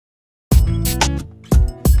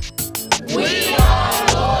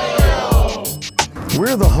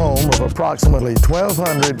We're the home of approximately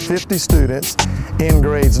 1,250 students in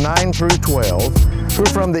grades 9 through 12 who are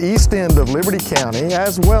from the east end of Liberty County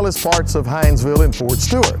as well as parts of Hinesville and Fort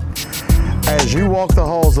Stewart. As you walk the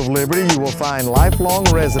halls of Liberty, you will find lifelong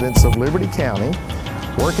residents of Liberty County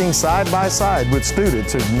working side by side with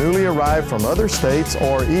students who've newly arrived from other states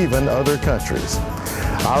or even other countries.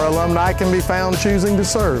 Our alumni can be found choosing to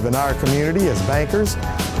serve in our community as bankers,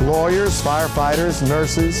 lawyers, firefighters,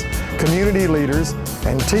 nurses, community leaders,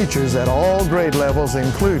 and teachers at all grade levels,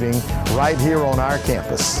 including right here on our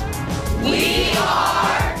campus. We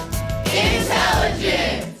are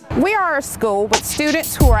intelligent. We are a school with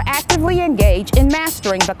students who are actively engaged in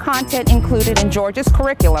mastering the content included in Georgia's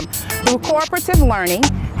curriculum through cooperative learning,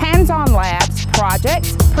 hands-on labs,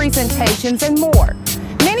 projects, presentations, and more.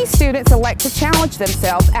 Many students elect to challenge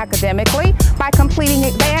themselves academically by completing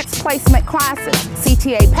advanced placement classes,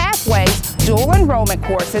 CTA pathways, dual enrollment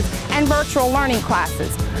courses, and virtual learning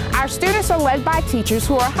classes. Our students are led by teachers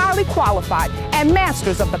who are highly qualified and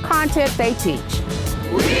masters of the content they teach.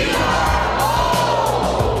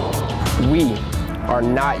 We are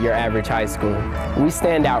not your average high school. We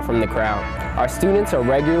stand out from the crowd. Our students are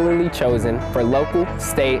regularly chosen for local,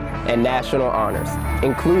 state, and national honors,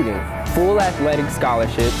 including full athletic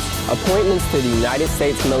scholarships, appointments to the United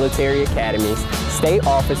States military academies, state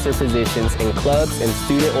officer positions in clubs and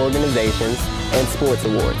student organizations, and sports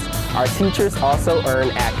awards. Our teachers also earn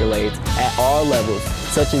accolades at all levels,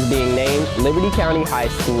 such as being named Liberty County High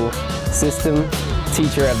School System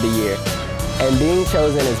Teacher of the Year, and being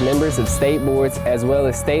chosen as members of state boards as well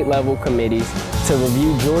as state-level committees to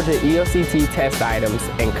review Georgia EOCT test items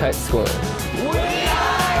and cut scoring.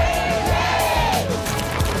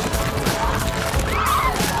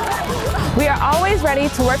 We are always ready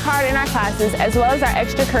to work hard in our classes as well as our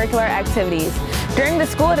extracurricular activities. During the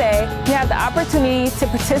school day, you have the opportunity to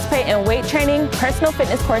participate in weight training, personal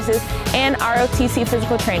fitness courses, and ROTC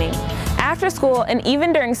physical training. After school and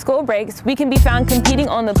even during school breaks, we can be found competing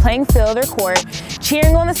on the playing field or court,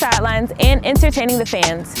 cheering on the sidelines, and entertaining the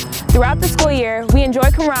fans. Throughout the school year, we enjoy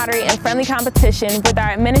camaraderie and friendly competition with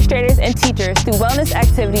our administrators and teachers through wellness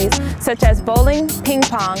activities such as bowling, ping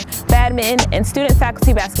pong, badminton, and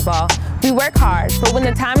student-faculty basketball. We work hard, but when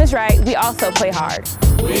the time is right, we also play hard.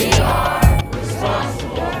 We are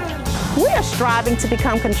responsible. We are striving to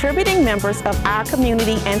become contributing members of our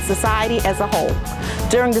community and society as a whole.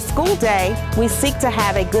 During the school day, we seek to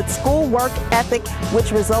have a good school work ethic,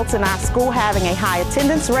 which results in our school having a high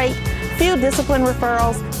attendance rate, few discipline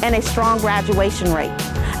referrals, and a strong graduation rate.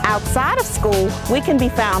 Outside of school, we can be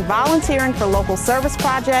found volunteering for local service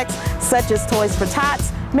projects such as Toys for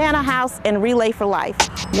Tots, Manor House, and Relay for Life,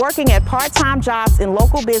 working at part-time jobs in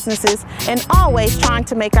local businesses, and always trying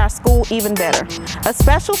to make our school even better. A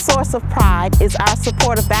special source of pride is our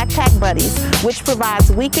support of Backpack Buddies, which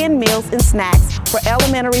provides weekend meals and snacks for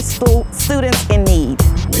elementary school students in need.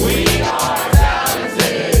 We are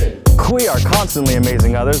talented. We are constantly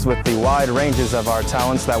amazing others with the wide ranges of our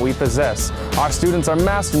talents that we possess. Our students are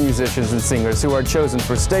master musicians and singers who are chosen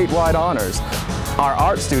for statewide honors. Our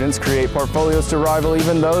art students create portfolios to rival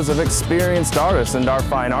even those of experienced artists, and our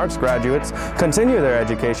fine arts graduates continue their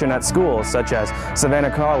education at schools such as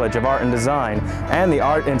Savannah College of Art and Design and the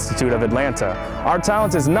Art Institute of Atlanta. Our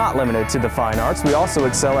talent is not limited to the fine arts. We also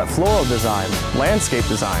excel at floral design, landscape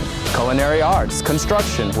design, culinary arts,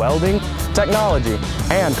 construction, welding, technology,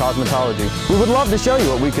 and cosmetology. We would love to show you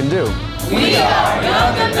what we can do. We are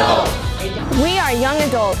young adults. We are young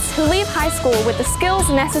adults who leave high school with the skills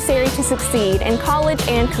necessary to succeed in college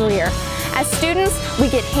and career. As students, we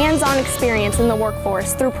get hands-on experience in the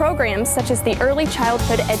workforce through programs such as the Early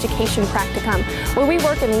Childhood Education Practicum, where we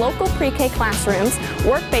work in local pre-K classrooms,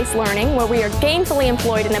 work-based learning, where we are gainfully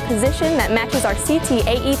employed in a position that matches our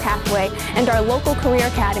CTAE pathway, and our local career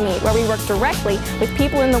academy, where we work directly with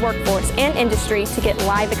people in the workforce and industry to get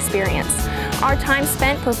live experience. Our time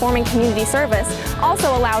spent performing community service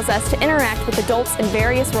also allows us to interact with adults in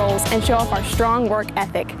various roles and show off our strong work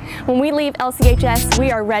ethic. When we leave LCHS,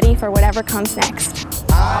 we are ready for whatever comes next.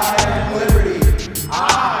 I am Liberty.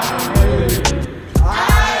 I am Liberty.